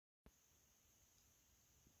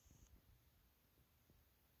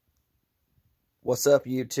What's up,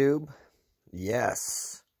 YouTube?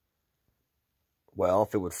 Yes. Well,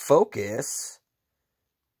 if it would focus,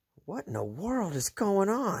 what in the world is going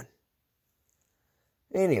on?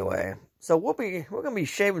 Anyway, so we're gonna be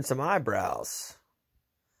shaving some eyebrows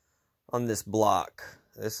on this block.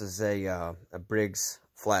 This is a Briggs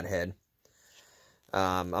flathead.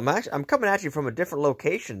 I'm coming at you from a different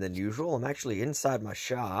location than usual. I'm actually inside my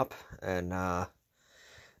shop, and I'm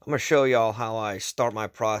going to show y'all how I start my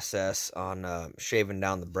process on shaving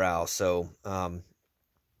down the brow. So,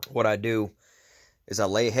 what I do is I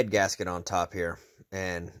lay a head gasket on top here,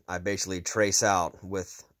 and I basically trace out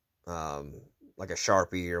with like a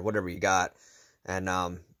Sharpie or whatever you got,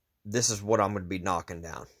 and this is what I'm going to be knocking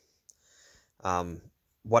down.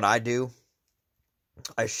 What I do,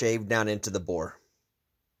 I shave down into the bore,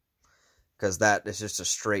 because that is just a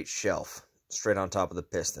straight shelf, straight on top of the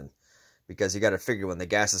piston. Because you got to figure when the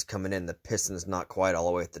gas is coming in, the piston is not quite all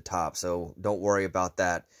the way at the top. So don't worry about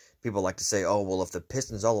that. People like to say, oh, well, if the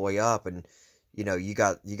piston's all the way up and, you know, you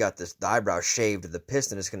got the eyebrow shaved, the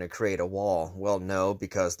piston is going to create a wall. Well, no,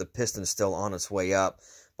 because the piston's still on its way up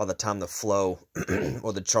by the time the flow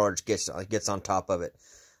or the charge gets on top of it.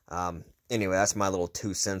 Anyway, that's my little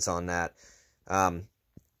 2 cents on that. But I'm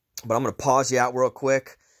going to pause you out real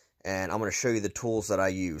quick, and I'm going to show you the tools that I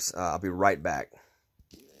use. I'll be right back.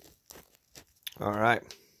 All right,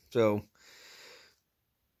 so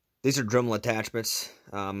these are Dremel attachments.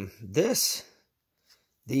 This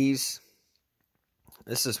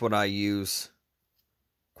is what I use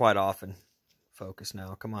quite often. Focus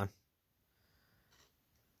now, come on.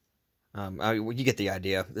 You get the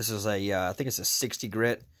idea. This is a, I think it's a 60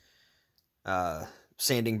 grit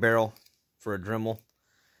sanding barrel for a Dremel.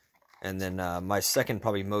 And then my second,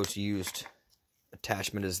 probably most used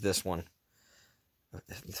attachment is this one.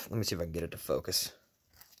 Let me see if I can get it to focus.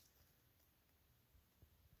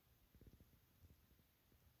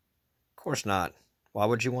 Of course not. Why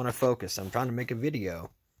would you want to focus? I'm trying to make a video.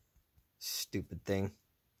 Stupid thing.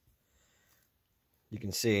 You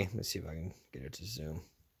can see. Let's see if I can get it to zoom.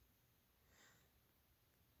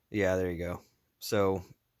 Yeah, there you go. So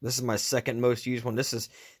this is my second most used one. This is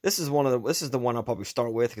the one I'll probably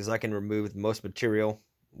start with, because I can remove the most material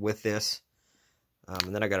with this.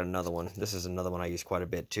 And then I got another one. This is another one I use quite a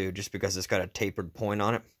bit too, just because it's got a tapered point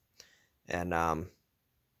on it. And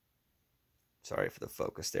sorry for the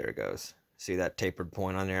focus. There it goes. See that tapered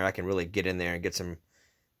point on there? I can really get in there and get some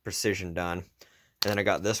precision done. And then I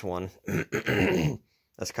got this one.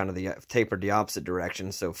 That's kind of the tapered the opposite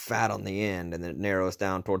direction, so fat on the end, and then it narrows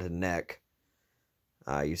down toward the neck.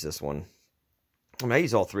 I use this one. I mean, I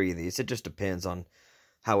use all three of these. It just depends on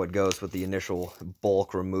how it goes with the initial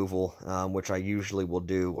bulk removal, which I usually will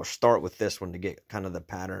do, or start with this one to get kind of the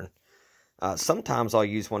pattern. Sometimes I'll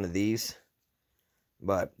use one of these,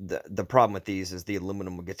 but the problem with these is the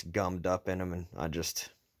aluminum gets gummed up in them, and I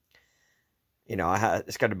just, you know,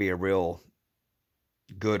 it's got to be a real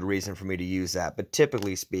good reason for me to use that. But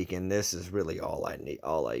typically speaking, this is really all I need,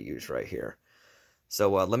 all I use right here.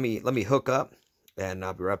 So let me hook up, and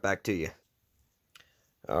I'll be right back to you.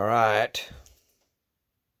 All right.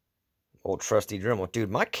 Old trusty Dremel.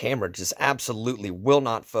 Dude, my camera just absolutely will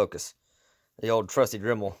not focus. The old trusty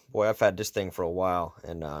Dremel. Boy, I've had this thing for a while.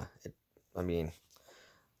 And, I mean,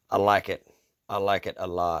 I like it. I like it a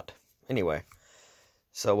lot. Anyway.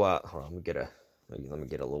 So, hold on. Let me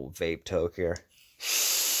get a little vape toke here.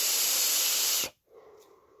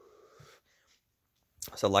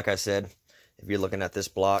 So, like I said, if you're looking at this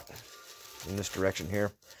block in this direction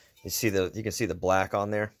here, you can see the black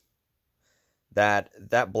on there.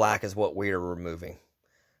 That black is what we are removing,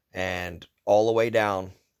 and all the way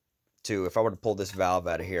down to, if I were to pull this valve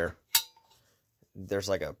out of here, there's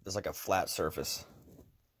like a flat surface.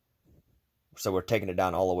 So we're taking it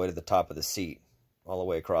down all the way to the top of the seat, all the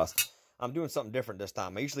way across. I'm doing something different this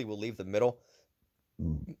time. I usually will leave the middle,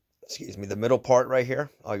 excuse me, the middle part right here.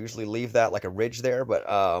 I'll usually leave that like a ridge there, but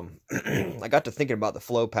I got to thinking about the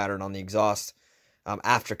flow pattern on the exhaust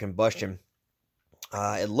after combustion.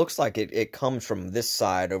 It looks like it comes from this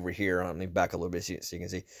side over here. Let me back a little bit so you can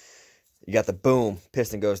see. You got the boom,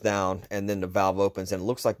 piston goes down, and then the valve opens, and it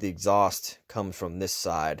looks like the exhaust comes from this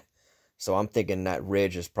side. So I'm thinking that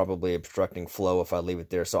ridge is probably obstructing flow if I leave it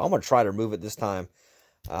there. So I'm going to try to remove it this time.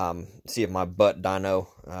 See if my butt dyno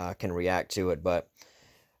can react to it. But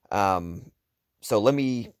so let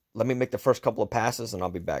me make the first couple of passes, and I'll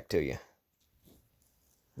be back to you.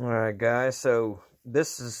 All right, guys. So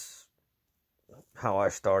this is how I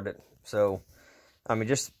started. So, I mean,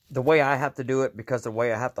 just the way I have to do it, because the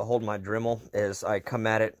way I have to hold my Dremel is I come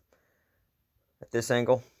at it at this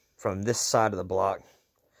angle from this side of the block,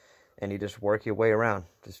 and you just work your way around.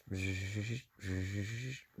 Just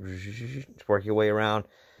work your way around.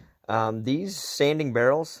 These sanding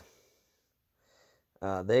barrels,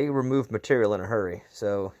 they remove material in a hurry,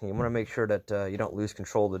 so you want to make sure that you don't lose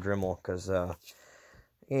control of the Dremel, because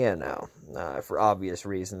for obvious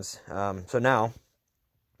reasons. So now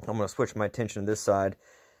I'm going to switch my attention to this side,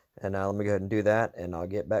 and let me go ahead and do that, and I'll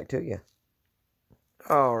get back to you.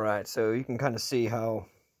 Alright, so you can kind of see how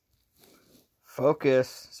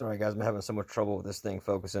focus. Sorry guys, I'm having so much trouble with this thing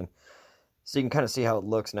focusing. So you can kind of see how it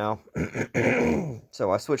looks now. So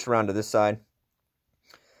I switched around to this side,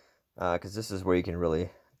 because this is where you can really,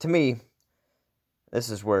 to me, this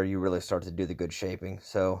is where you really start to do the good shaping.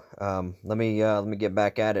 So let me get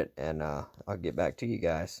back at it, and I'll get back to you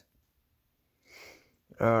guys.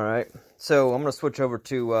 All right, so I'm gonna switch over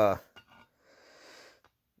to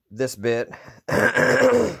this bit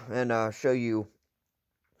and show you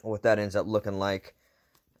what that ends up looking like.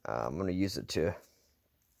 I'm gonna use it to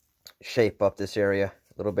shape up this area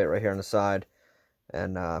a little bit right here on the side,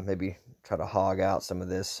 and maybe try to hog out some of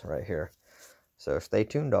this right here. So stay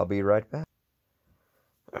tuned, I'll be right back.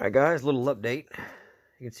 Alright guys, little update.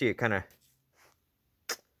 You can see it kind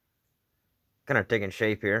of taking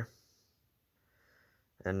shape here.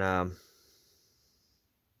 And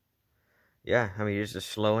yeah, I mean, it's just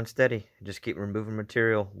slow and steady. Just keep removing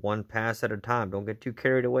material one pass at a time. Don't get too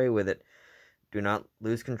carried away with it. Do not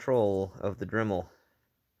lose control of the Dremel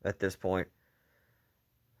at this point.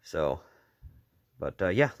 So, but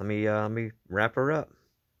yeah, let me wrap her up.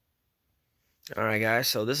 Alright guys,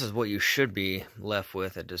 so this is what you should be left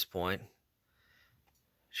with at this point.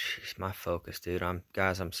 Jeez, my focus, dude. I'm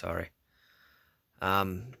sorry. I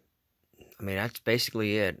mean, that's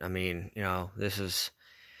basically it. I mean, you know, this is,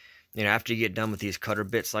 you know, after you get done with these cutter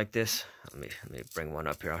bits like this, let me bring one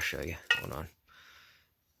up here, I'll show you. Hold on.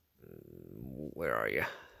 Where are you?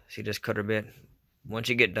 See this cutter bit? Once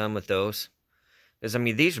you get done with those, because I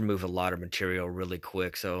mean, these remove a lot of material really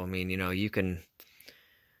quick, so I mean, you know, you can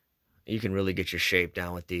really get your shape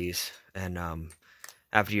down with these. And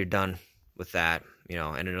after you're done with that, you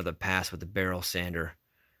know, and another pass with the barrel sander,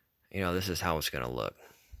 you know, this is how it's going to look.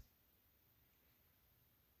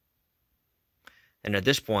 And at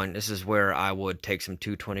this point, this is where I would take some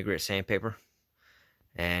 220 grit sandpaper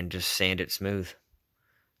and just sand it smooth.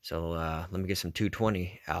 So let me get some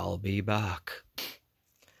 220. I'll be back.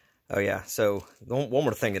 Oh yeah, so one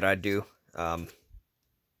more thing that I do.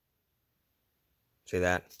 See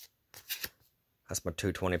that? That's my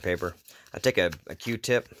 220 paper. I take a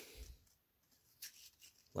Q-tip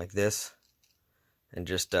like this and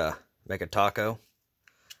just make a taco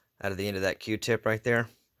out of the end of that Q-tip right there.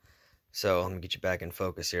 So let me get you back in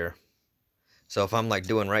focus here. So if I'm like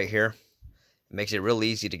doing right here, it makes it real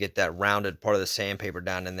easy to get that rounded part of the sandpaper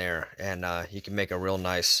down in there, and you can make a real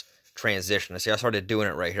nice transition. See, I started doing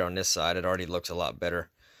it right here on this side. It already looks a lot better.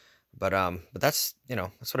 But that's, you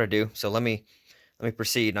know, that's what I do. So let me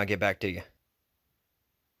proceed, and I'll get back to you.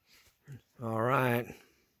 All right.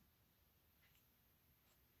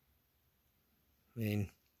 I mean,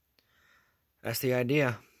 that's the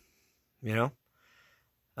idea, you know.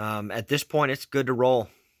 At this point, it's good to roll.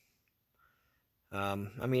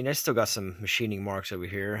 I mean, I still got some machining marks over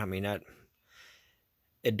here. I mean,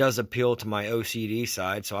 it does appeal to my OCD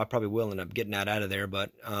side, so I probably will end up getting that out of there.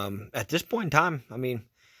 But at this point in time, I mean,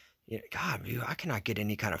 you know, God, dude, I cannot get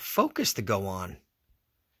any kind of focus to go on.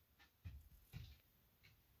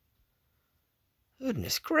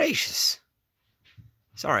 Goodness gracious.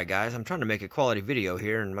 Sorry, guys. I'm trying to make a quality video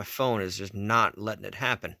here, and my phone is just not letting it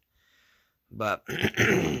happen. But,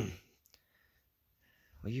 will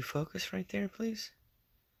you focus right there, please?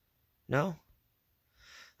 No?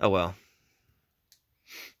 Oh, well.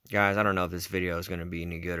 Guys, I don't know if this video is going to be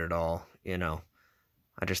any good at all. You know,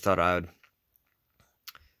 I just thought I would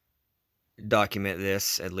document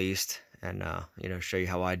this, at least, and, you know, show you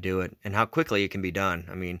how I do it, and how quickly it can be done.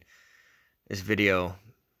 I mean, this video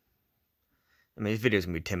is going to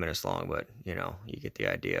be 10 minutes long, but, you know, you get the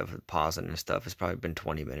idea of pausing and stuff. It's probably been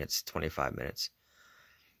 20 minutes, 25 minutes.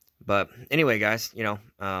 But anyway, guys, you know,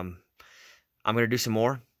 I'm going to do some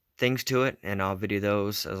more things to it, and I'll video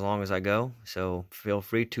those as long as I go. So feel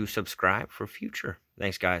free to subscribe for future.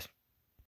 Thanks, guys.